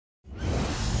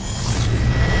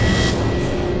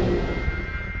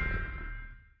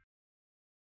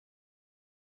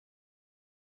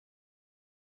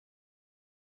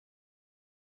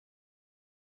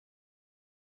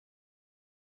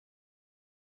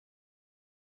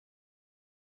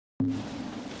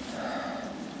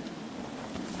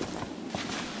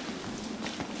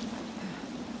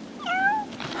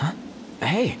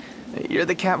Hey, you're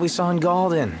the cat we saw in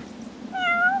Galden.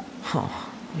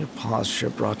 Oh, your paws sure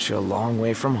brought you a long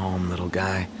way from home, little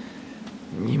guy.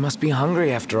 You must be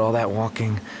hungry after all that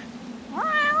walking.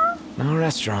 No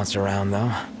restaurants around, though.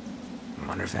 I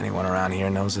wonder if anyone around here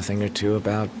knows a thing or two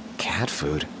about cat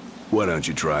food. Why don't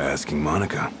you try asking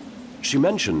Monica? She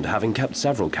mentioned having kept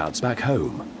several cats back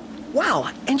home. Wow,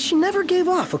 and she never gave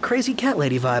off a crazy cat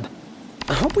lady vibe.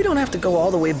 I hope we don't have to go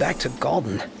all the way back to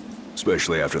Galden.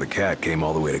 Especially after the cat came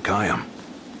all the way to Kayam.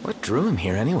 What drew him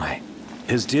here anyway?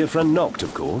 His dear friend Noctis,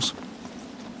 of course.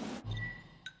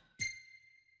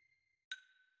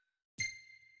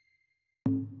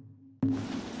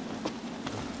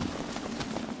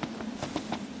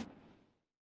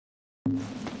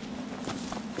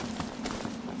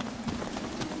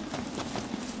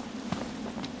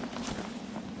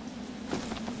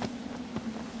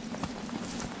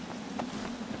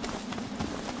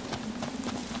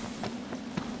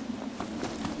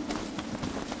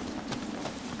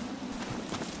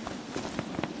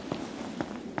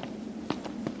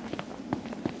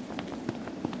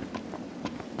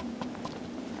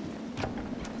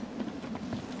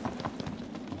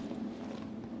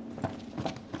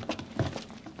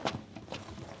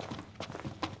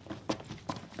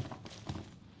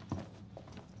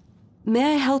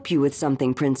 May I help you with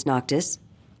something, Prince Noctis?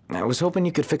 I was hoping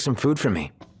you could fix some food for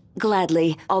me.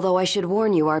 Gladly, although I should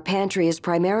warn you, our pantry is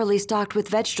primarily stocked with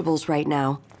vegetables right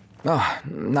now. Oh,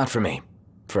 not for me.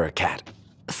 For a cat.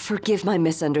 Forgive my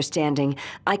misunderstanding.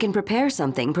 I can prepare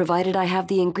something, provided I have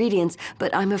the ingredients,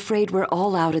 but I'm afraid we're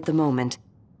all out at the moment.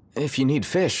 If you need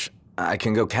fish, I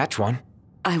can go catch one.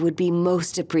 I would be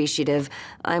most appreciative.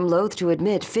 I'm loath to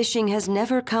admit, fishing has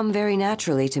never come very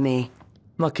naturally to me.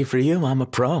 Lucky for you, I'm a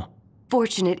pro.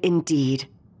 Fortunate indeed.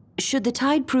 Should the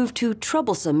tide prove too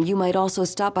troublesome, you might also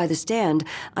stop by the stand.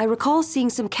 I recall seeing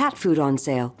some cat food on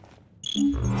sale.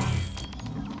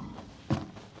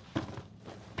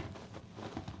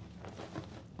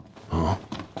 Huh?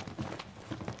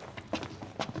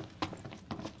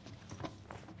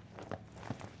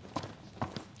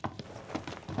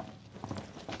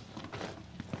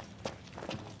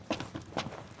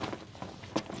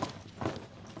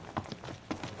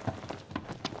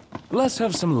 Let's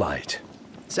have some light.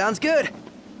 Sounds good.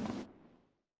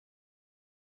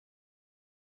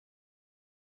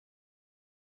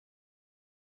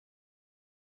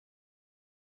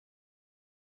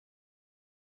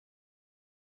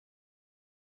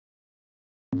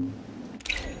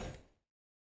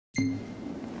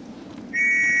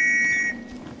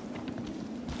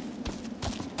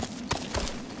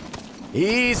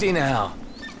 Easy now.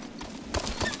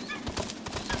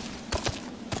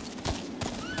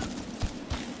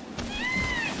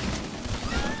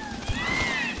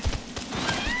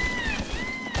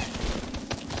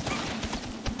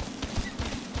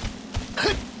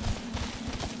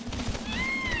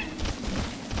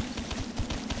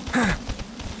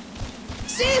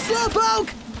 See you, Slowpoke!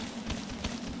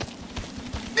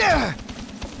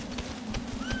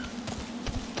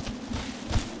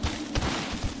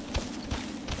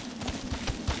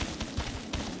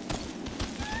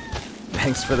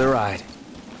 Thanks for the ride.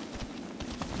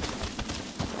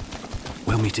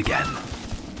 We'll meet again.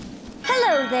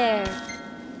 Hello there.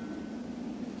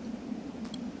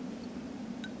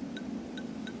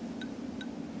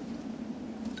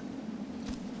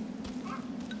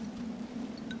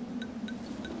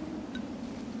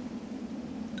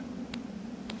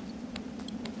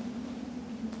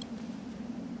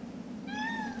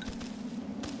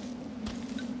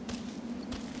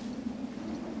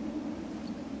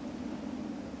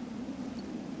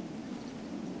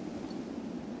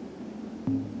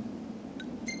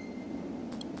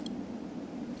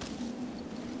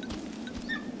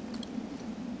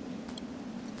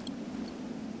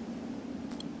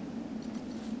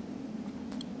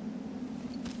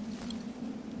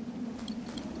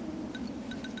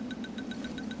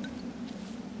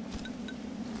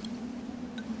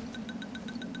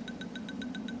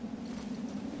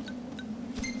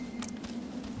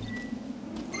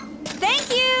 Thank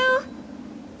you!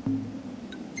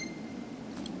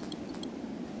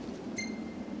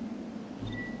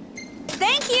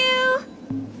 Thank you!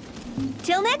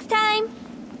 Till next time!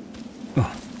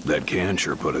 That can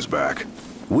sure put us back.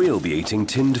 We'll be eating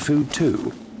tinned food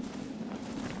too.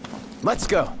 Let's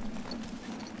go.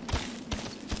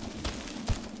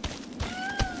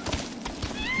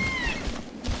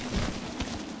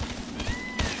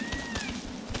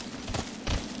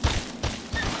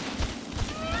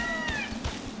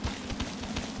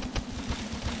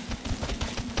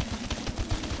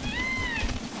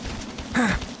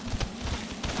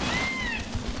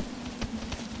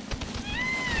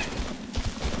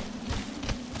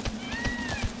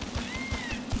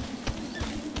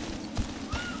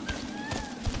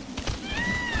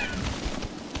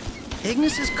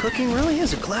 Ignis's cooking really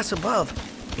is a class above.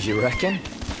 You reckon?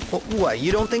 What,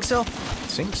 you don't think so?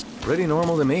 Seems pretty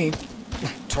normal to me.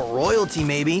 To royalty,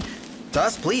 maybe. To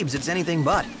us plebes, it's anything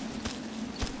but.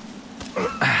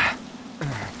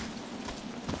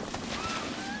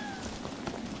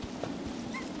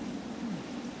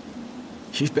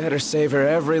 You better savor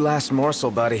every last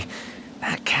morsel, buddy.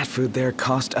 That cat food there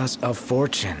cost us a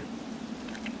fortune.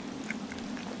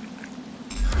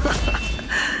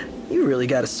 You really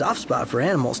got a soft spot for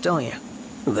animals, don't you?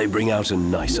 They bring out a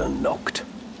nicer Noct.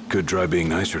 Could try being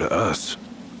nicer to us.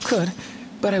 Could,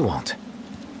 but I won't.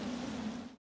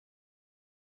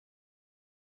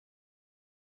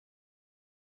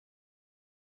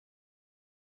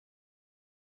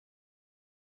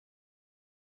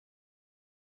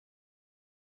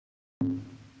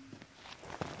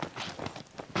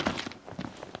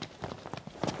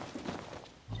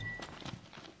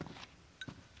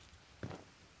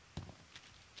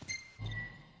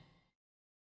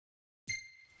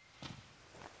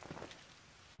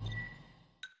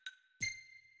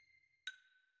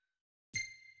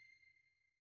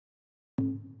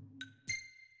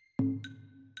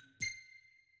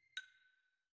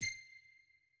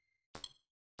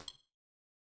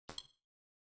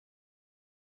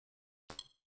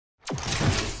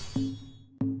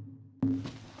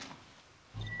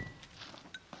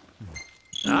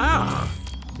 Oh,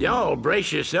 y'all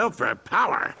brace yourself for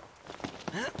power.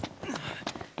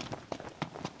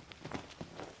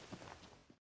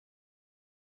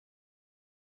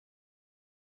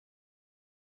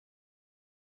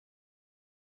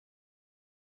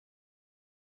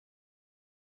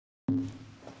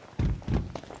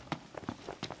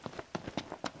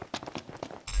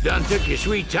 Done took your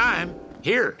sweet time.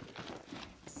 Here.